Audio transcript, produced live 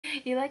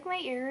You like my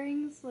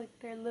earrings? Like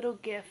their little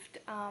gift.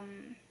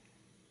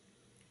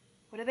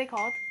 What are they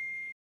called?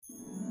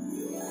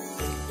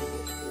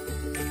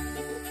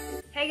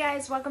 Hey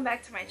guys, welcome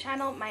back to my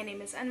channel. My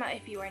name is Enma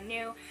if you are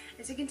new.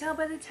 As you can tell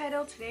by the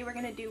title, today we're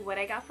gonna do what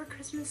I got for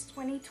Christmas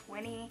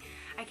 2020.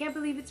 I can't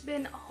believe it's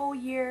been a whole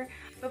year.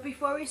 But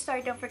before we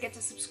start, don't forget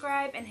to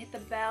subscribe and hit the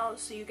bell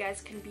so you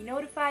guys can be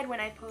notified when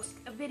I post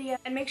a video.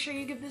 And make sure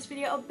you give this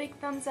video a big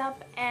thumbs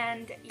up.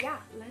 And yeah,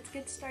 let's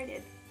get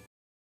started.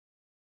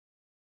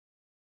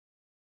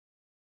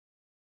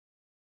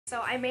 So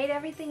I made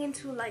everything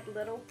into like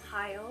little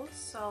piles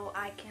so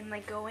I can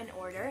like go in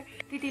order.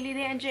 Titi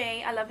Lydia and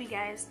Jay, I love you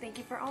guys. Thank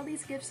you for all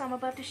these gifts I'm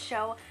about to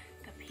show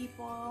the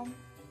people.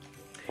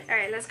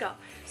 Alright, let's go.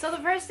 So the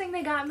first thing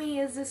they got me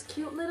is this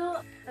cute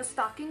little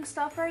stocking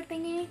stuffer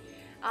thingy.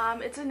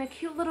 It's in a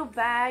cute little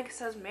bag. It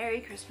says Merry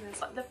Christmas.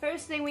 The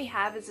first thing we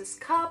have is this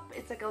cup.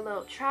 It's like a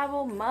little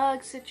travel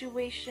mug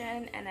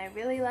situation and I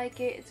really like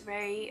it. It's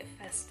very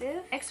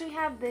festive. Next we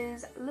have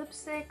these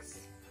lipsticks.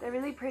 They're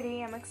really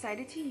pretty. I'm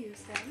excited to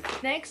use them.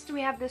 Next,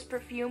 we have this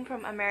perfume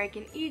from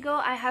American Eagle.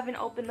 I haven't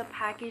opened the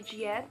package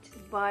yet,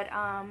 but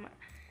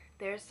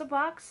there's the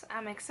box.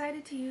 I'm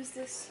excited to use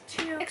this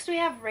too. Next, we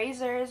have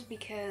razors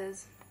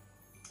because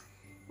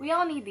we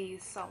all need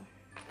these, so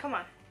come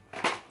on.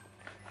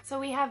 So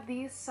we have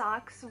these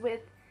socks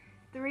with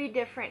 3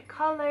 different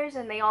colors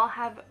and they all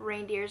have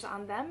reindeers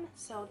on them,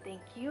 so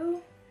thank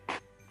you.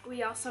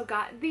 We also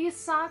got these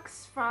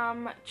socks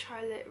from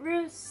Charlotte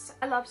Russe.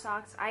 I love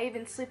socks. I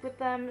even sleep with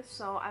them,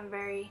 so I'm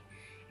very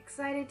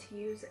excited to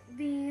use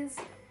these.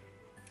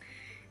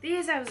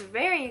 These I was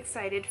very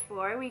excited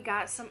for. We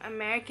got some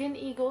American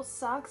Eagle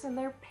socks and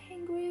they're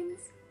penguins.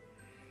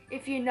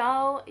 If you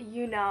know,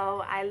 you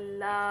know I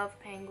love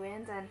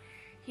penguins, and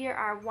here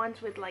are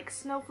ones with like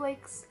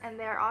snowflakes and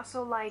they're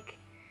also like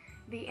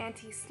the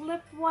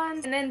anti-slip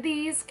ones. And then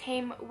these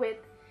came with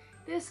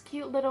this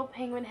cute little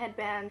penguin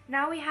headband.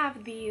 Now we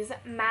have these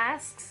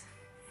masks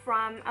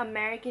from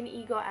American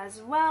Eagle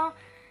as well.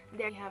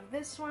 There we have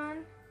this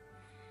one,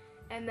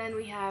 and then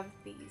we have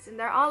these, and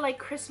they're all like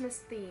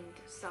Christmas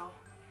themed, so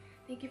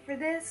thank you for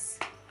this.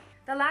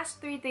 The last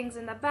 3 things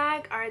in the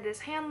bag are this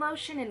hand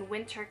lotion in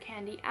Winter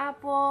Candy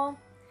Apple.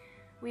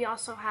 We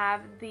also have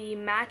the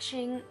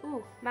matching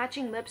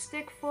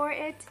lipstick for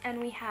it,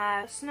 and we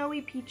have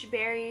Snowy Peach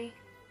Berry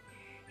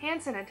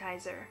hand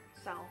sanitizer.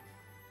 So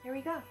here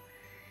we go.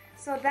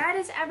 So that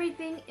is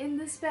everything in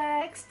this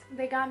bag. Next,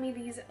 they got me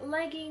these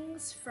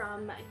leggings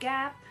from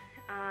Gap,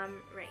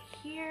 right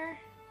here.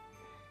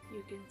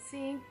 You can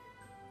see.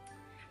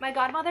 My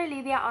godmother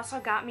Lydia also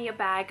got me a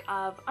bag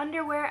of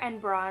underwear and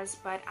bras,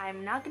 but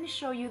I'm not going to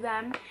show you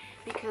them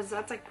because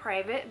that's like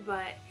private,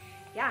 but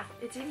yeah,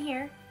 it's in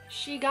here.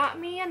 She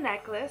got me a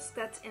necklace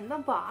that's in the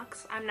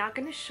box. I'm not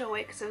going to show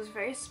it because it was a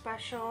very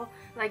special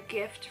like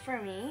gift for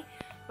me,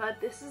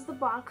 but this is the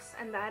box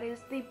and that is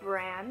the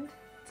brand.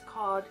 It's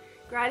called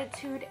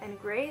Gratitude and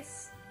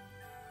Grace.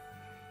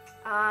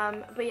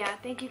 But yeah,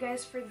 thank you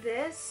guys for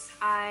this.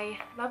 I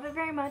love it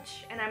very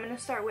much and I'm gonna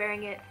start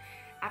wearing it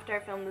after I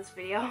film this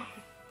video.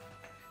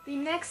 The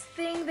next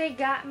thing they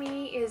got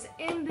me is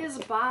in this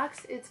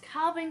box. It's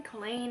Calvin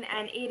Klein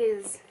and it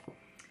is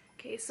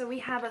okay. So we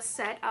have a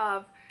set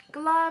of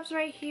gloves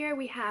right here,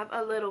 we have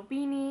a little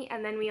beanie,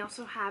 and then we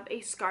also have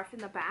a scarf in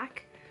the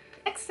back.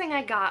 Next thing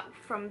I got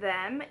from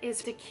them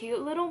is a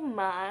cute little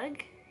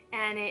mug,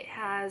 and it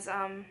has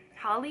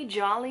Holly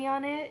Jolly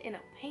on it in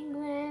a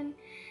penguin,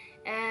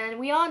 and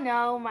we all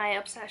know my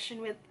obsession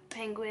with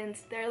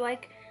penguins. They're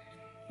like,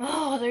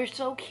 oh, they're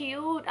so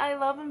cute. I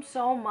love them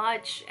so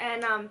much.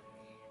 And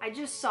I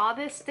just saw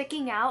this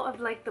sticking out of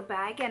like the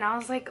bag and I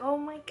was like, oh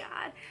my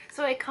god.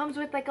 So it comes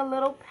with like a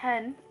little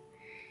pen.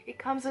 It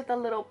comes with a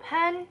little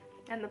pen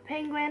and the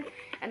penguin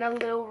and a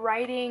little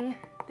writing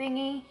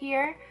thingy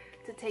here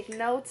to take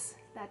notes.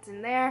 That's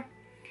in there.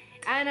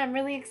 And I'm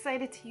really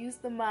excited to use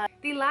the mug.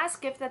 The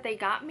last gift that they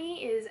got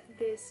me is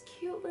this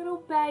cute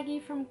little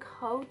baggie from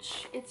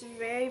Coach. It's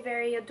very,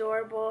 very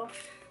adorable.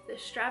 The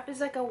strap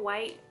is like a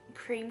white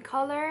cream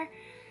color.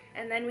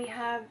 And then we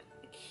have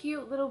a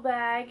cute little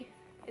bag.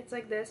 It's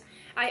like this.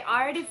 I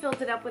already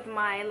filled it up with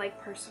my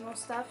like personal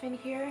stuff in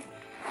here.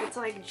 It's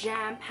like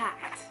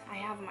jam-packed. I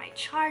have my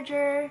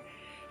charger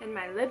and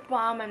my lip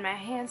balm and my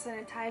hand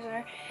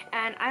sanitizer.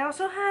 And I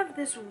also have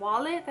this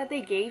wallet that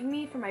they gave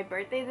me for my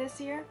birthday this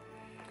year.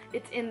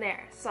 It's in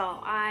there, so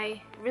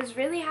I was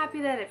really happy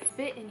that it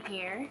fit in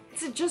here.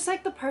 It's just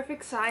like the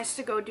perfect size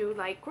to go do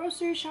like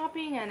grocery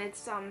shopping, and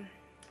it's a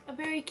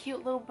very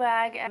cute little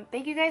bag. And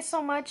thank you guys so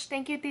much.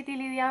 Thank you, Titi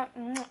Lydia.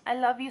 I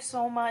love you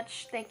so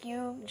much. Thank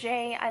you,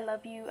 Jay. I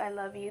love you. I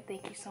love you.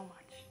 Thank you so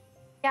much.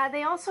 Yeah,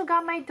 they also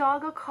got my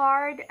dog a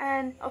card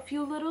and a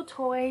few little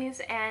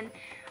toys, and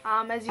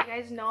as you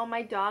guys know,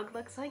 my dog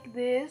looks like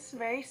this,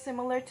 very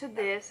similar to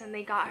this, and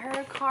they got her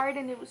a card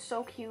and it was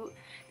so cute.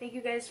 Thank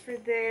you guys for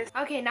this.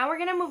 Okay, now we're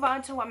gonna move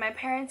on to what my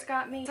parents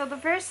got me. So the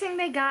first thing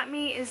they got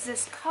me is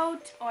this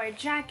coat or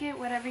jacket,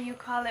 whatever you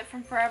call it,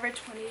 from Forever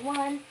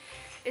 21.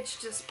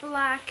 It's just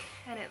black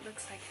and it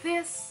looks like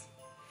this.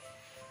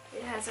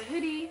 It has a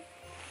hoodie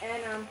and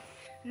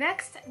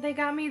Next, they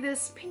got me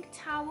this pink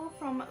towel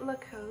from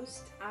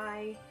Lacoste.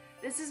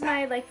 This is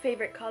my like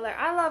favorite color.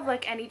 I love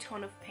like any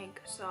tone of pink,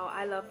 so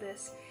I love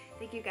this.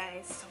 Thank you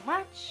guys so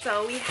much.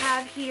 So we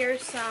have here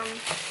some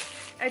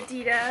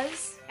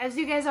Adidas. As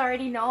you guys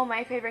already know,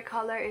 my favorite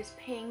color is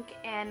pink,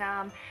 and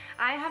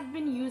I have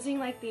been using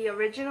like the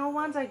original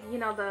ones, like, you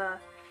know,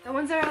 the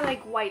ones that are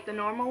like white, the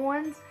normal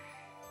ones.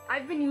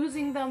 I've been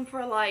using them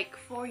for like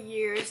 4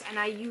 years, and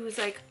I use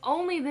like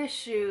only this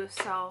shoe,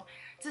 so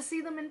to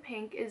see them in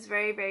pink is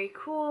very, very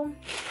cool.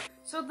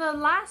 So the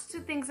last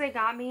two things they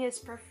got me is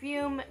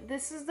perfume.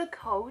 This is the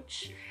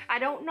Coach. I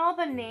don't know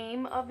the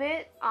name of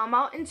it.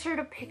 I'll insert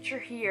a picture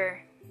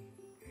here.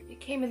 It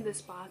came in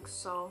this box,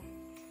 so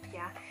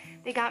yeah,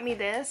 they got me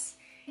this.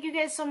 Thank you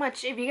guys so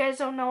much. If you guys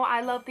don't know,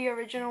 I love the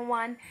original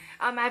one.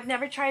 I've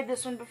never tried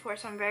this one before,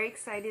 so I'm very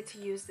excited to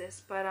use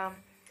this. But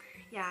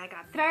yeah, I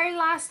got that. The very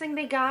last thing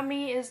they got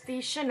me is the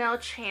Chanel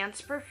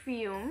Chance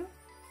perfume.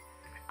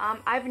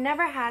 I've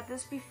never had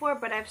this before,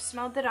 but I've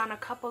smelled it on a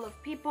couple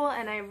of people,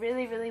 and I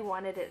really, really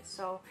wanted it.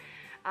 So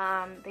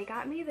they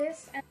got me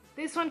this. And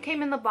this one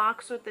came in the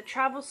box with the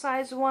travel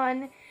size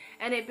one,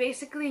 and it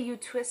basically, you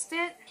twist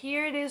it.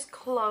 Here it is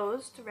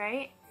closed,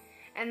 right?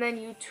 And then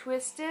you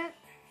twist it,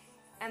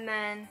 and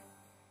then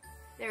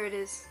there it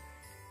is.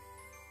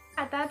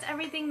 That's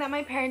everything that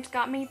my parents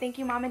got me. Thank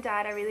you, Mom and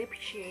Dad. I really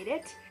appreciate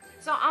it.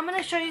 So I'm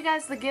gonna show you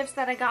guys the gifts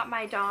that I got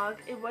my dog.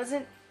 It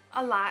wasn't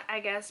a lot, I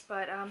guess,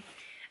 but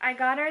I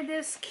got her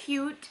this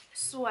cute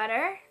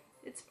sweater.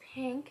 It's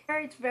pink.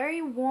 It's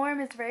very warm.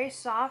 It's very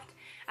soft.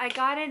 I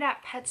got it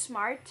at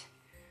PetSmart,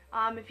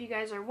 if you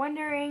guys are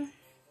wondering.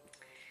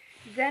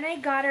 Then I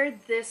got her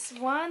this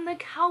one.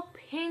 Look how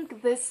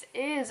pink this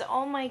is.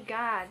 Oh my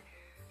god.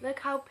 Look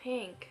how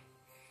pink.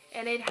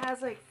 And it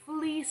has like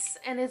fleece,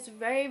 and it's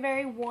very,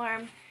 very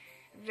warm.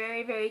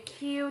 Very, very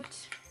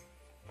cute.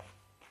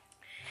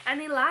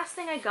 And the last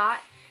thing I got,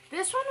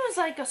 this one was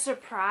like a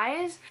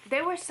surprise.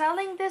 They were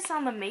selling this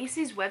on the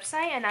Macy's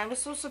website, and I was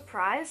so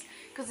surprised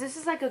because this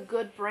is like a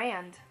good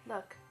brand.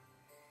 Look.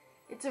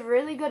 It's a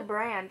really good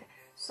brand.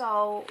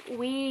 So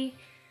we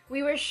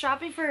were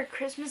shopping for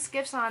Christmas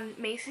gifts on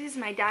Macy's,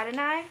 my dad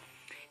and I,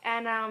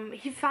 and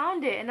he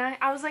found it, and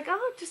I was like,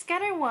 oh, just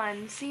get her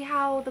one, see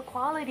how the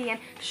quality, and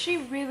she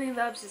really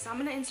loves this. I'm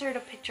gonna insert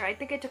a picture. I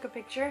think I took a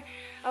picture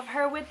of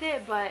her with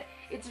it, but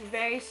it's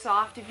very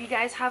soft. If you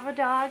guys have a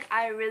dog,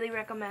 I really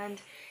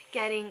recommend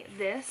getting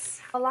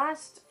this. The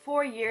last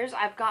 4 years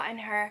I've gotten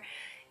her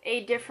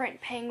a different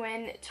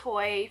penguin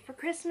toy for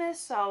Christmas,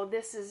 so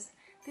this is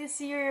this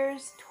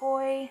year's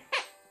toy.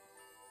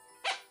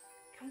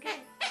 Come get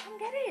it. Come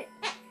get it.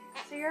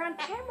 So you're on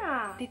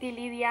camera. Titi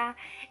Lydia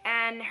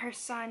and her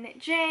son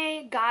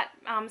Jay got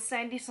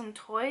Sandy some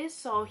toys,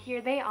 so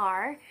here they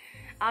are.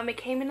 It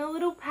came in a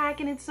little pack,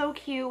 and it's so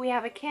cute. We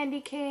have a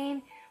candy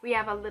cane, we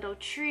have a little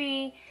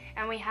tree,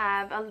 and we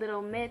have a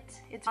little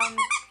mitt. It's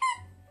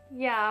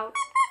yeah.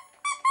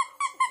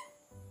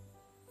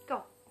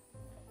 Go.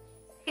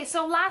 Okay,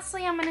 so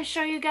lastly, I'm gonna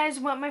show you guys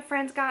what my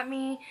friends got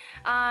me,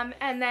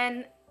 and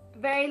then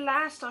very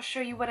last, I'll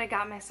show you what I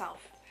got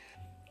myself.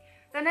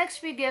 The next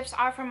few gifts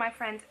are from my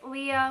friend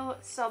Leo.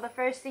 So the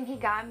first thing he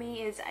got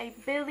me is a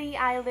Billie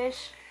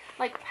Eilish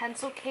like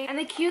pencil case. And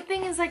the cute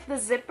thing is like the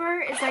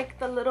zipper is like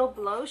the little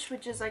blush,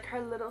 which is like her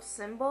little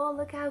symbol.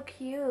 Look how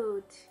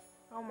cute.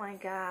 Oh my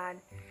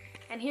god.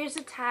 And here's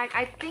the tag.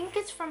 I think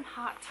it's from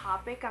Hot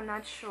Topic. I'm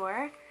not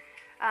sure.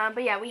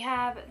 But yeah, we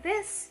have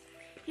this.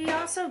 He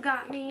also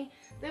got me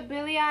the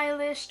Billie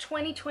Eilish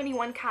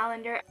 2021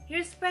 calendar.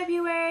 Here's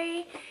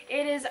February.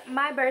 It is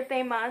my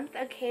birthday month.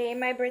 Okay,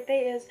 my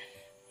birthday is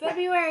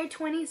February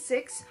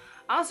 26th.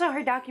 Also,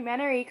 her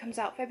documentary comes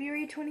out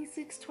February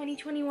 26,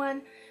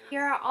 2021.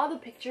 Here are all the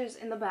pictures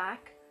in the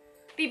back.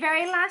 The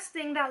very last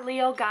thing that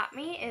Leo got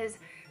me is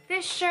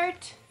this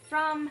shirt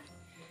from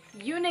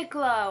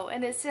Uniqlo,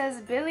 and it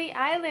says Billie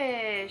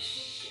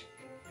Eilish.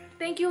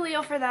 Thank you,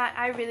 Leo, for that.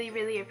 I really,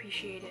 really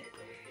appreciate it.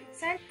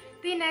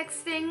 The next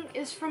thing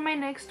is from my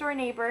next door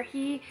neighbor.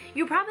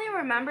 You probably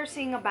remember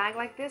seeing a bag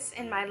like this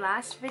in my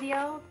last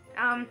video.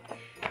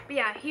 But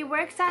yeah, he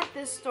works at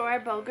this store,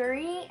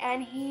 Bulgari,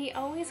 and he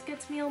always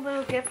gets me a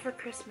little gift for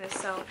Christmas.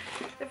 So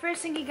the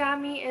first thing he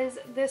got me is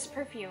this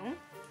perfume.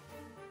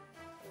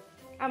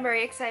 I'm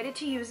very excited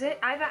to use it.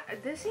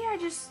 This year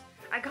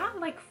I got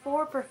like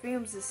 4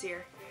 perfumes this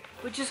year,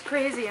 which is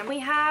crazy. And we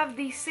have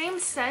the same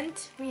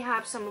scent. We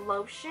have some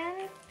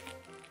lotion.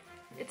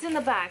 It's in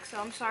the back, so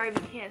I'm sorry if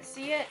you can't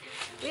see it.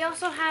 We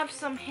also have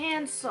some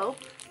hand soap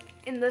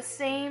in the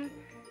same,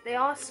 they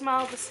all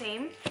smell the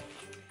same.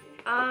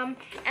 And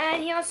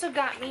he also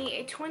got me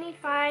a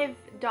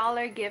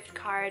 $25 gift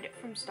card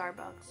from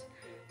Starbucks.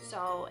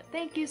 So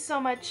thank you so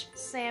much,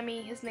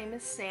 Sammy. His name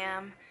is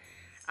Sam.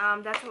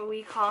 That's what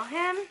we call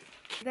him.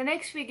 The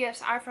next few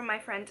gifts are from my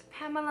friend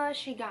Pamela.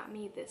 She got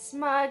me this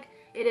mug.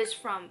 It is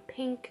from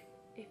Pink,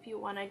 if you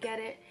want to get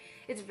it.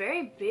 It's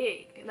very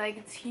big, like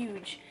it's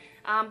huge.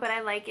 But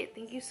I like it.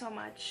 Thank you so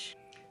much.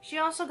 She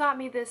also got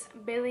me this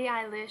Billie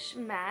Eilish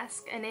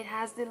mask, and it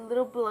has the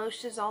little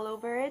blushes all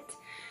over it.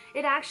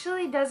 It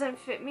actually doesn't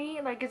fit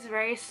me, like it's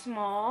very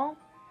small.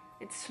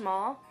 It's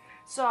small.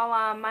 So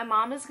my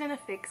mom is gonna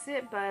fix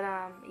it, but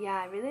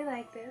yeah, I really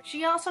like this.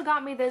 She also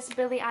got me this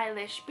Billie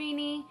Eilish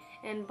beanie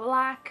in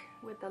black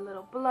with a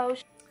little blow.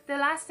 The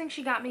last thing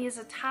she got me is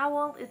a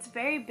towel. It's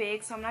very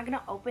big, so I'm not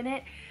gonna open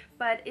it,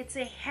 but it's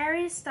a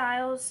Harry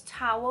Styles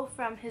towel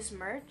from his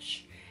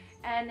merch,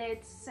 and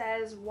it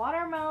says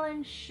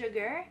watermelon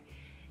sugar,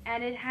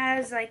 and it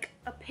has like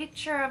a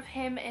picture of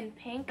him in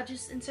pink. I'll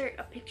just insert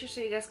a picture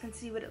so you guys can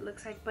see what it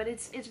looks like, but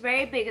it's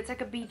very big. It's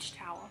like a beach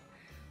towel.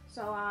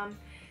 So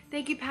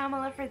thank you,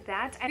 Pamela, for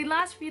that. And the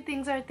last few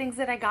things are things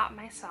that I got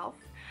myself,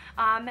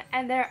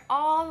 and they're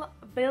all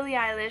Billie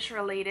Eilish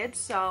related,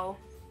 so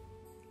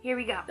here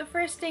we go. The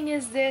first thing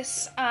is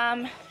this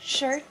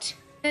shirt,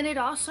 and it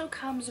also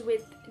comes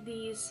with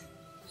these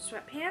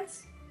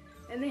sweatpants,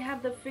 and they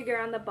have the figure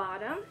on the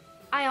bottom.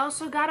 I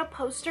also got a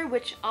poster,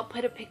 which I'll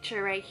put a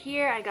picture right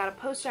here. I got a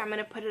poster. I'm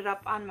gonna put it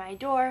up on my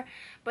door,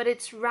 but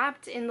it's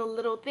wrapped in the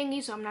little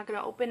thingy, so I'm not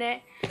gonna open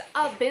it.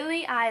 A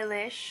Billie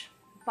Eilish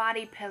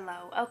body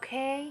pillow,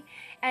 okay?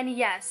 And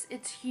yes,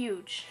 it's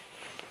huge.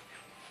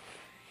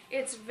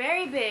 It's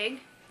very big.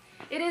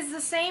 It is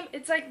the same,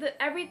 it's like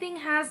everything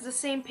has the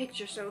same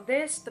picture. So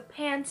this, the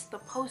pants, the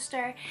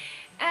poster,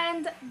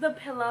 and the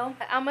pillow.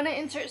 I'm gonna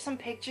insert some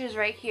pictures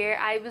right here.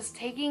 I was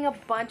taking a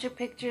bunch of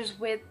pictures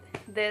with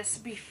this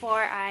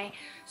before I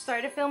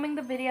started filming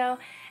the video,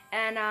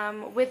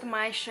 and with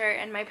my shirt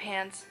and my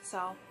pants.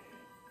 So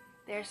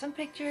there's some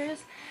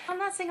pictures. One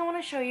last thing I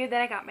want to show you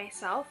that I got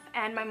myself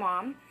and my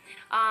mom.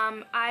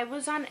 I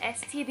was on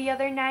ST the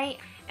other night,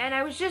 and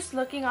I was just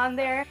looking on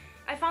there.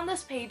 I found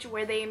this page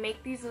where they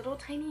make these little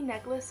tiny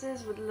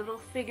necklaces with little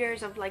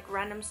figures of like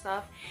random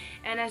stuff,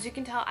 and as you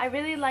can tell, I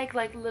really like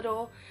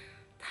little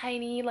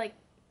tiny like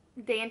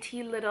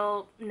dainty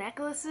little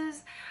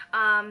necklaces,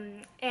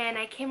 and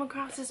I came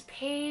across this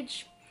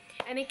page,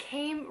 and it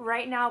came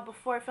right now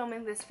before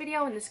filming this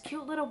video in this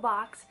cute little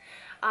box,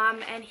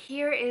 and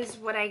here is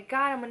what I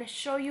got. I'm gonna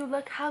show you.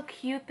 Look how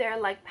cute their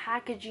like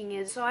packaging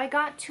is. So I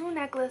got 2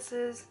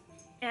 necklaces,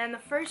 and the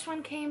first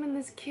one came in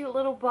this cute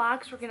little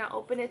box. We're gonna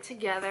open it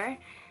together.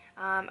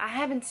 I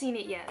haven't seen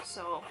it yet,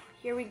 so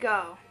here we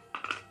go.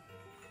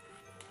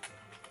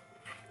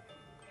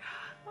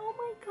 Oh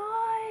my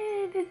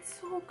god, it's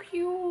so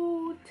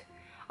cute.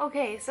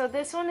 Okay, so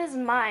this one is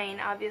mine,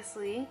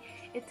 obviously.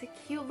 It's a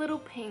cute little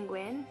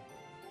penguin.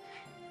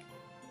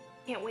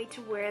 Can't wait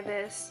to wear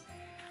this.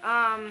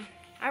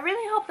 I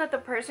really hope that the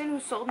person who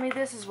sold me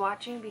this is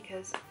watching,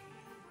 because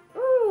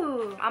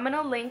ooh, I'm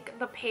gonna link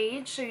the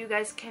page so you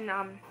guys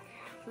can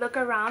look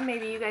around.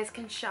 Maybe you guys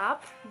can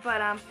shop.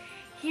 But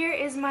here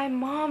is my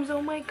mom's.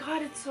 Oh my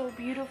god, it's so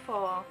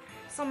beautiful.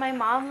 So my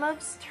mom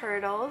loves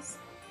turtles,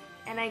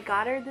 and I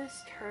got her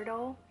this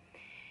turtle,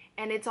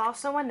 and it's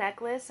also a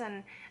necklace,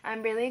 and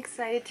I'm really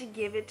excited to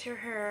give it to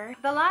her.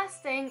 The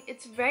last thing,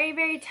 it's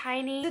very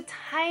tiny. It's a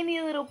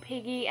tiny little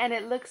piggy, and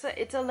it looks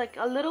it's like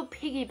a little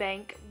piggy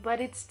bank, but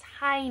it's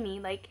tiny.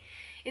 Like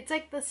it's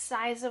like the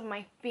size of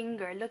my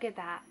finger. Look at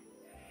that.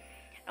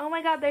 Oh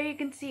my god, there you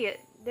can see it.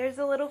 There's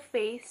a little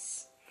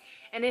face,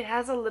 and it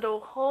has a little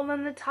hole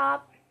in the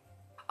top.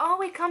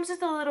 Oh, it comes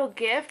with a little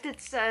gift. It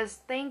says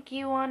thank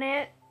you on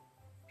it.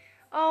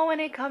 Oh,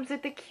 and it comes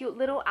with a cute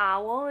little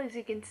owl, as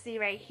you can see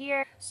right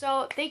here.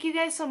 So thank you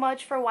guys so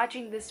much for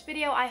watching this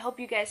video. I hope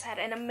you guys had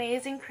an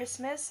amazing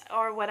Christmas,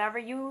 or whatever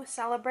you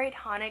celebrate,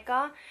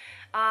 Hanukkah.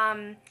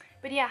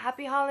 But yeah,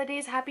 happy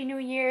holidays, happy New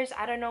Year's.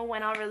 I don't know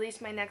when I'll release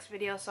my next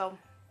video, so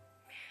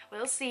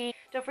we'll see.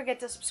 Don't forget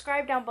to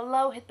subscribe down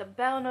below, hit the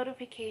bell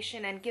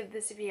notification, and give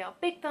this video a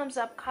big thumbs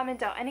up.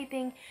 Comment out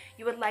anything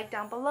you would like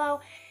down below,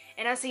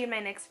 and I'll see you in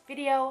my next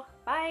video.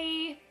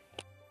 Bye!